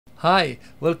Hi,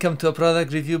 welcome to a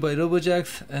product review by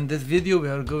Robojax. In this video we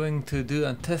are going to do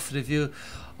a test review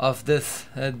of this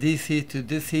DC to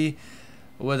DC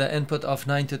with an input of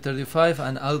 9 to 35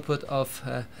 and output of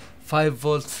 5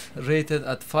 volts rated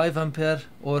at 5 ampere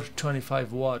or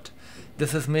 25 watt.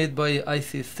 This is made by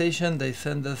IC Station. They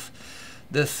send us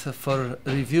this for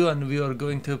review and we are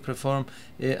going to perform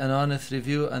an honest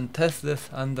review and test this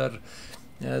under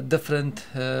different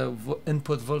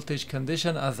input voltage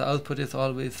condition, as the output is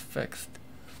always fixed.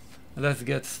 Let's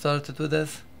get started with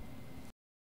this.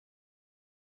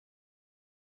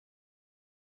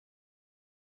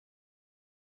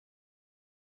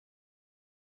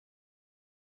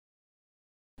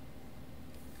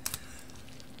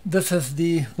 This is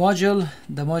the module.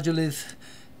 The module is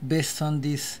based on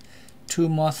these two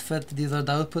MOSFET. These are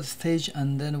the output stage,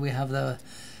 and then we have the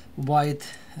white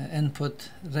input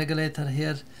regulator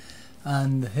here,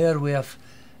 and here we have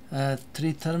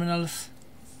 3 terminals.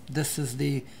 This is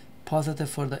the positive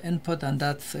for the input, and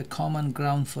that's a common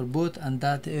ground for both, and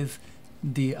that is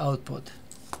the output.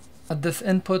 At this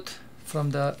input,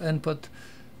 from the input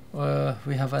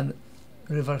we have a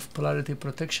reverse polarity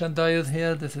protection diode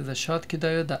here. This is a Schottky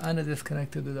diode. The anode is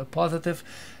connected to the positive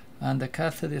and the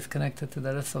cathode is connected to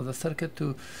the rest of the circuit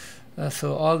to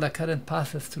so all the current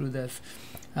passes through this,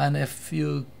 and if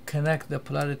you connect the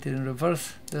polarity in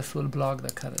reverse, this will block the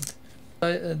current.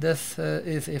 This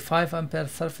is a 5 ampere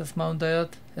surface mount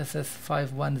diode,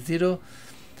 SS510,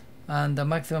 and the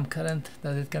maximum current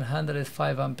that it can handle is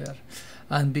 5 ampere.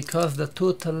 And because the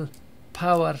total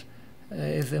power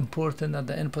is important at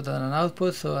the input and an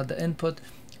output, so at the input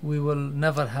we will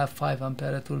never have 5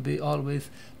 ampere. It will be always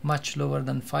much lower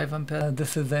than 5 ampere.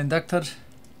 This is the inductor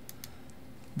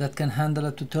that can handle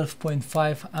up to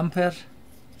 12.5 ampere,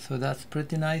 so that's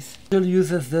pretty nice. It still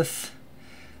uses this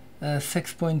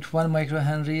 6.1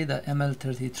 microhenry, the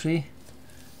ML33.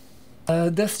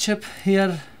 This chip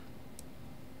here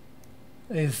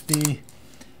is the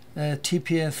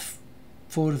TPS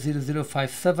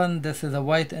 40057. This is a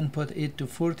white input 8 to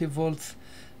 40 volts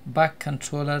back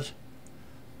controller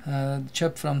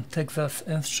chip from Texas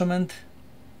Instrument,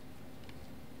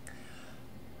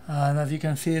 and as you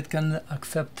can see it can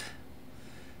accept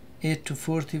 8 to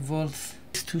 40 volts.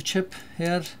 These two chip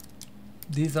here,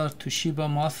 these are Toshiba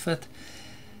MOSFET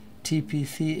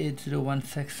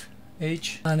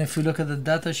TPC8016H, and if you look at the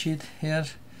data sheet here,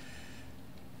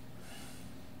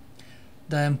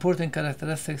 the important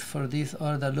characteristics for these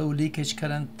are the low leakage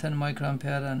current, 10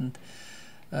 microampere, and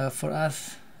for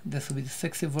us this will be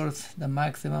 60 volts, the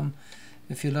maximum.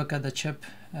 If you look at the chip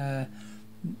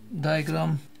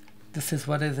diagram, this is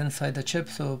what is inside the chip.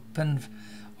 So pin,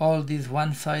 all these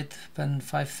one side, pin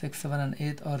 5, 6, 7 and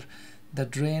 8 are the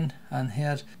drain, and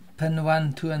here pin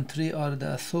 1, 2 and 3 are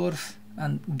the source,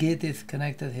 and gate is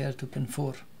connected here to pin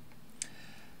 4.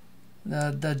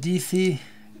 The DC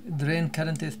drain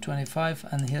current is 25,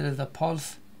 and here is the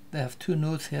pulse. They have 2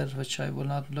 nodes here which I will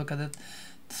not look at it.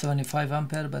 75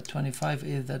 ampere, but 25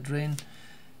 is the drain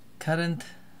current,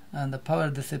 and the power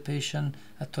dissipation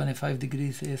at 25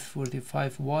 degrees is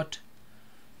 45 watt.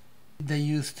 They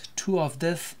used 2 of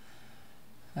this.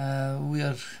 We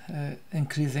are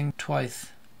increasing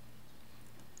twice.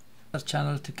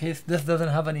 Channel to case. This doesn't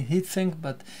have any heatsink,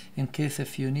 but in case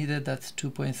if you need it, that's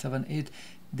 2.78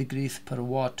 degrees per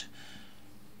watt.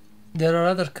 There are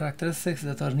other characteristics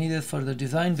that are needed for the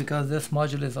design because this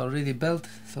module is already built,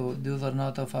 so those are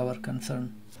not of our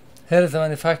concern. Here is the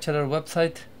manufacturer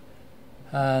website,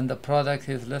 and the product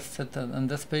is listed on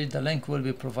this page. The link will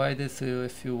be provided, so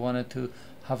if you wanted to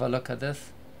have a look at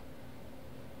this.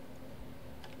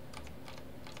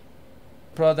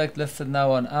 Product listed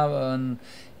now on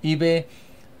eBay.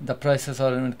 The prices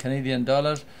are in Canadian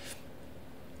dollars.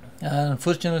 And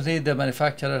unfortunately the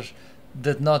manufacturer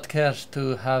did not care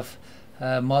to have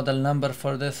a model number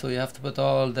for this, so you have to put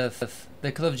all this.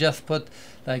 They could have just put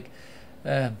like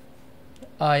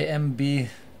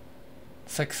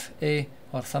IMB6A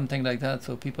or something like that,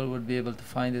 so people would be able to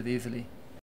find it easily.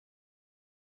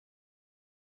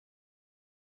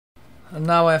 And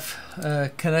now I've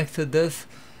connected these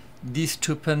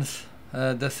 2 pins.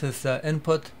 This is the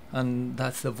input, and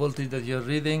that's the voltage that you're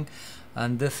reading,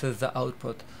 and this is the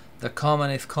output. The common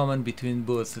is common between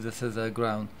both, so this is the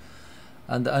ground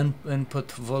and the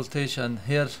input voltage, and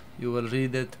here you will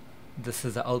read it. This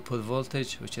is the output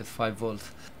voltage, which is 5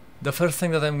 volts. The first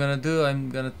thing that I'm going to do, I'm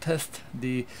going to test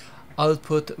the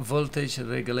output voltage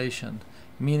regulation,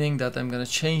 meaning that I'm going to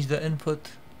change the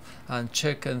input and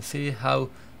check and see how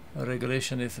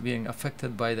regulation is being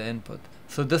affected by the input.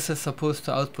 So this is supposed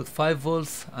to output 5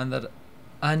 volts under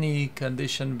any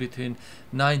condition between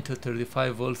 9 to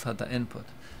 35 volts at the input.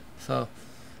 So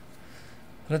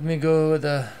Let me go with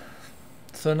the,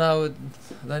 so now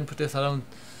the input is around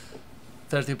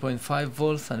 30.5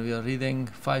 volts and we are reading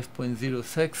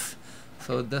 5.06,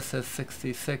 so this is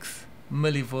 66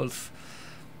 millivolts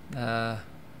at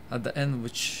the end,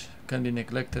 which can be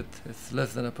neglected. It's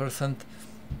less than 1%,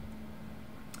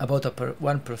 about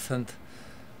 1%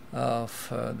 of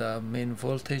the main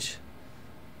voltage.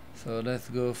 So let's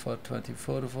go for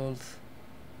 24 volts.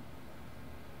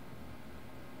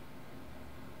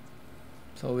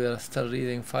 So we are still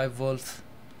reading 5 volts,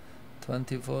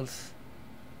 20 volts.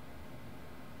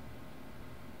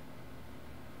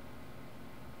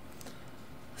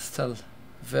 Still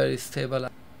very stable.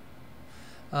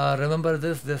 Remember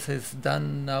this is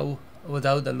done now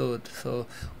without the load, so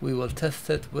we will test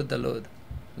it with the load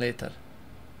later.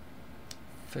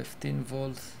 15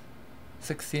 volts,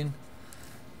 16,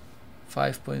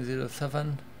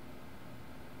 5.07,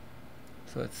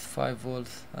 so it's 5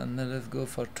 volts, and then let's go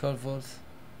for 12 volts,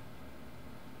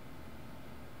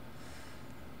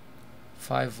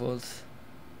 5 volts,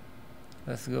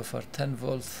 let's go for 10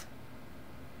 volts,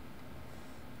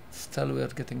 still we are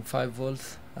getting 5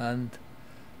 volts, and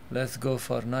let's go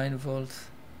for 9 volts,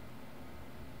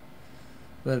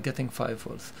 we are getting 5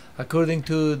 volts. According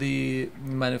to the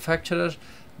manufacturer,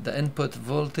 the input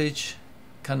voltage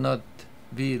cannot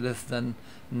be less than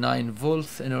 9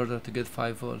 volts in order to get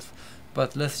 5 volts.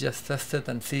 But let's just test it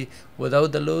and see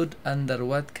without the load under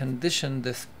what condition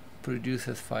this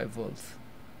produces 5 volts.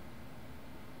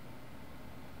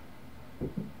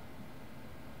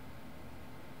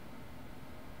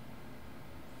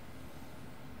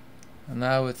 And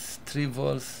now it's 3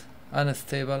 volts,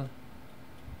 unstable,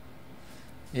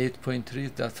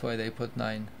 8.3, that's why they put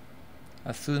 9.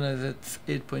 As soon as it's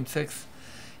 8.6,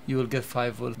 you will get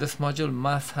 5 volts. This module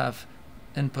must have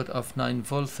input of 9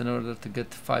 volts in order to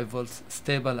get 5 volts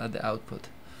stable at the output.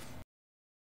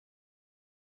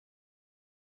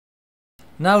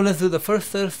 Now let's do the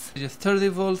first test. Just 30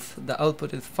 volts, the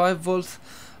output is 5 volts,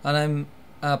 and I'm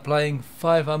applying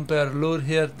 5 ampere load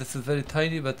here. This is very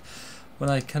tiny, but when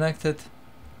I connect it,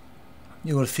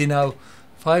 you will see now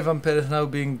 5 ampere is now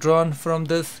being drawn from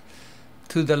this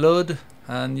to the load,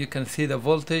 and you can see the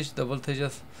voltage. The voltage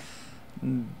has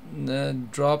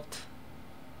dropped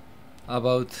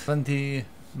about 20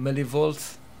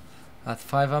 millivolts at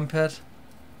 5 ampere.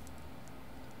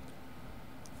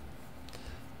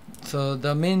 So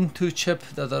the main two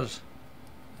chips that are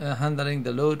handling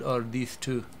the load are these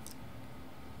two.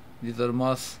 These are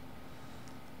MOS.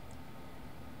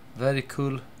 Very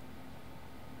cool.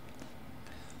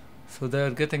 So they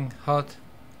are getting hot.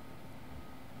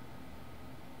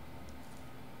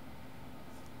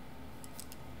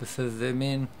 This is the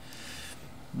main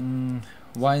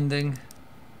winding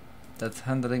that's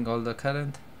handling all the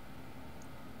current.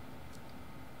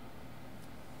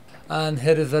 And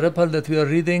here is the ripple that we are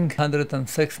reading,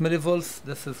 106 millivolts.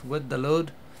 This is with the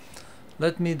load.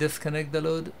 Let me disconnect the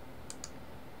load.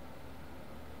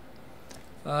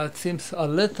 It seems a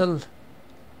little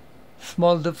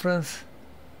small difference.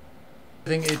 I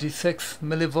think 86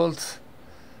 millivolts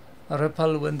a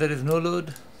ripple when there is no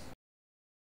load.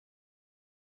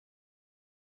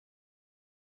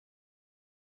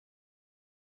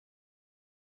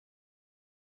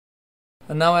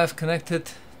 And now I have connected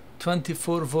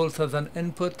 24 volts as an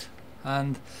input,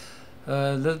 and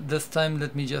this time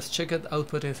let me just check it.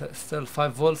 Output is still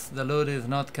 5 volts. The load is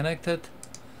not connected.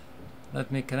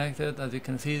 Let me connect it. As you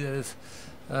can see, there is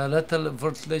a little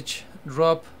voltage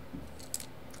drop.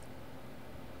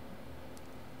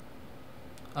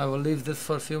 I will leave this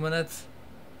for a few minutes.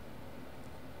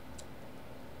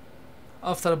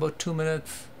 After about 2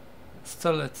 minutes,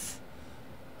 still it's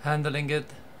handling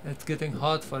it. It's getting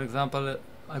hot. For example,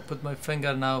 I put my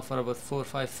finger now for about 4 or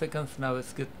 5 seconds. Now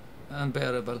it's getting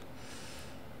unbearable.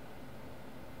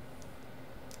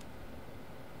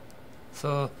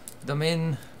 So the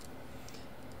main,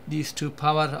 these two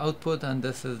power output, and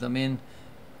this is the main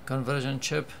conversion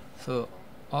chip. So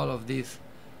all of these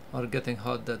are getting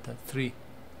hot at 3.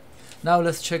 Now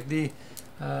let's check the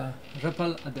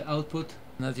ripple at the output.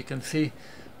 And as you can see,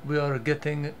 we are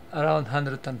getting around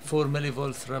 104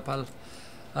 millivolts ripple,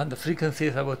 and the frequency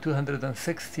is about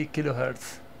 260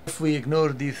 kilohertz if we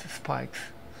ignore these spikes.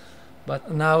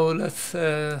 But now let's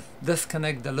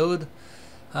disconnect the load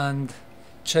and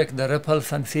check the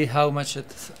ripples and see how much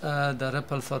the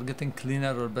ripples are getting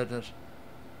cleaner or better.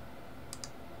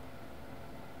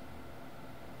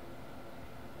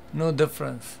 No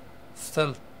difference.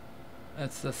 Still,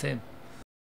 it's the same.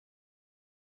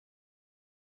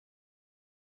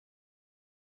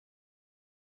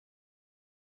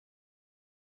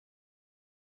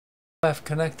 I've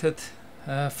connected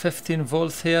 15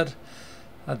 volts here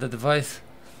at the device,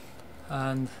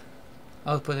 and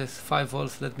output is 5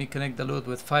 volts. Let me connect the load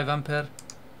with 5 ampere.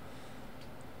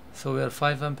 So we are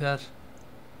 5 ampere.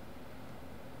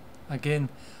 Again,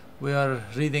 we are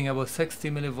reading about 60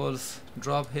 millivolts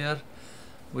drop here,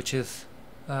 which is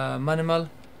minimal.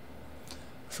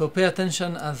 So pay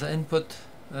attention as the input,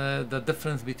 the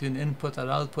difference between input and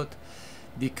output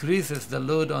decreases the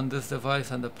load on this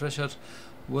device, and the pressure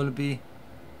will be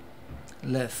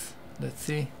less. Let's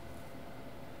see.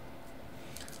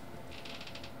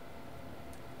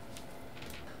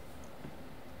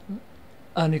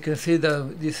 And you can see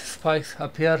these spikes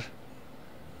appear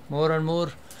more and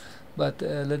more, but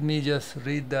let me just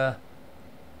read the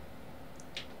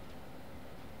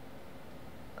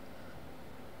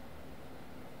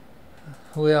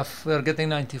we are getting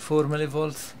 94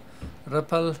 millivolts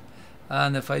ripple,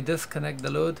 and if I disconnect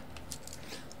the load,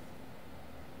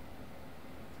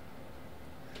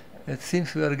 it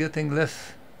seems we are getting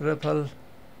less ripple,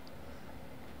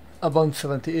 about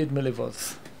 78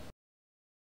 millivolts.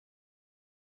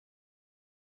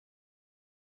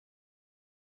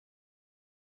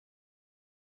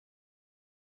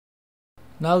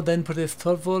 Now the input is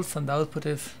 12 volts and the output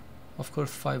is of course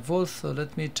 5 volts. So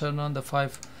let me turn on the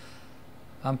 5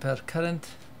 ampere current.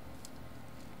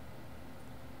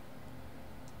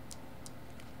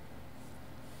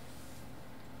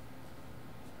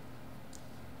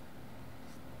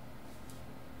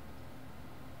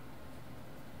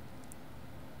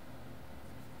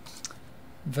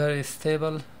 Very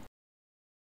stable.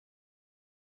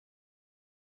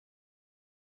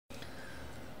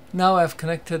 Now I've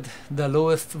connected the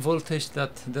lowest voltage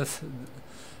that this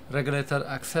regulator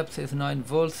accepts is 9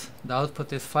 volts. The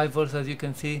output is 5 volts, as you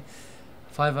can see.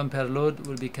 5 ampere load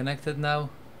will be connected now.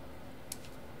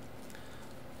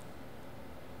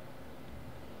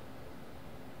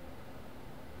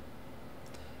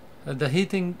 The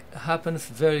heating happens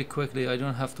very quickly. I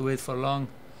don't have to wait for long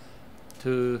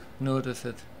to notice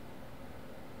it.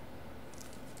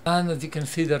 And as you can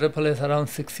see, the ripple is around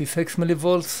 66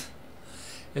 millivolts.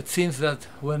 It seems that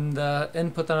when the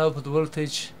input and output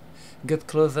voltage get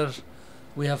closer,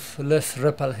 we have less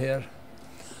ripple here.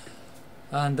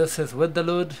 And this is with the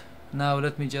load. Now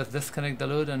let me just disconnect the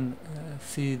load and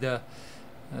see the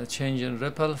change in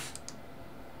ripples.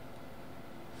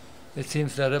 It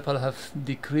seems the ripple has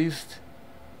decreased.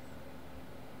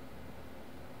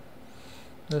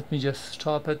 Let me just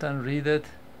stop it and read it.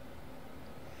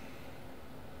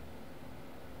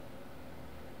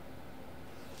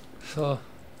 So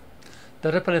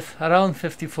the ripple is around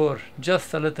 54,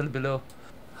 just a little below.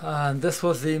 And this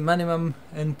was the minimum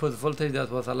input voltage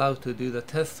that was allowed to do the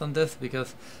test on this,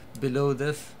 because below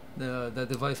this the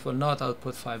device will not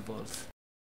output 5 volts.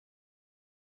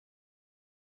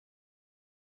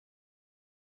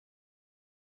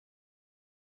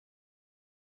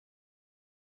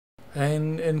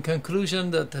 And in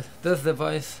conclusion, that this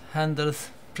device handles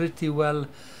pretty well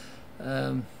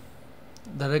the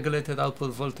regulated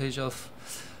output voltage of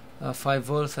 5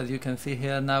 volts. As you can see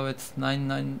here, now it's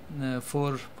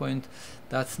 994 point,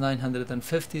 that's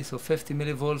 950, so 50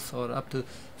 millivolts or up to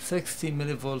 60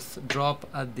 millivolts drop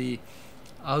at the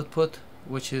output,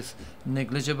 which is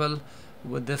negligible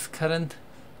with this current,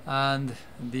 and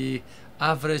the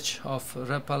average of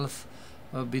ripples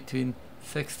between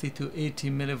 60 to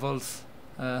 80 millivolts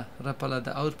ripple at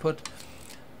the output.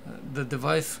 The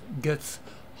device gets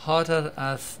hotter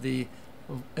as the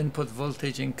input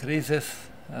voltage increases.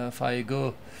 If I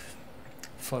go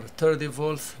for 30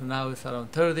 volts, now it's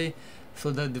around 30,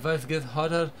 so the device gets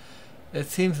hotter. It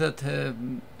seems that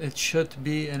it should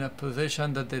be in a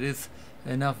position that there is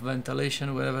enough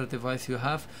ventilation wherever device you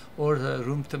have, or the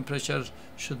room temperature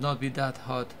should not be that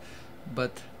hot.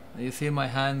 But you see my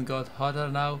hand got hotter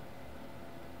now.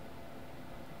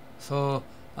 So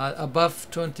above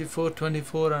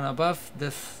 24 and above,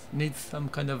 this needs some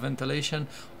kind of ventilation,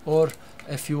 or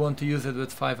if you want to use it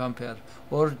with 5 ampere,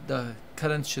 or the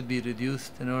current should be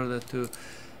reduced in order to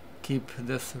keep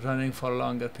this running for a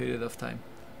longer period of time.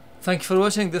 Thank you for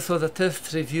watching. This was a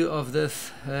test review of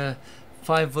this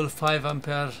 5 volt 5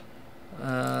 ampere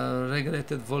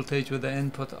regulated voltage with the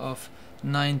input of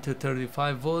 9 to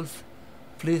 35 volts.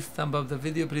 Please thumb up the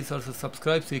video. Please also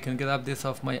subscribe so you can get updates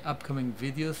of my upcoming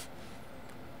videos.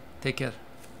 Take care.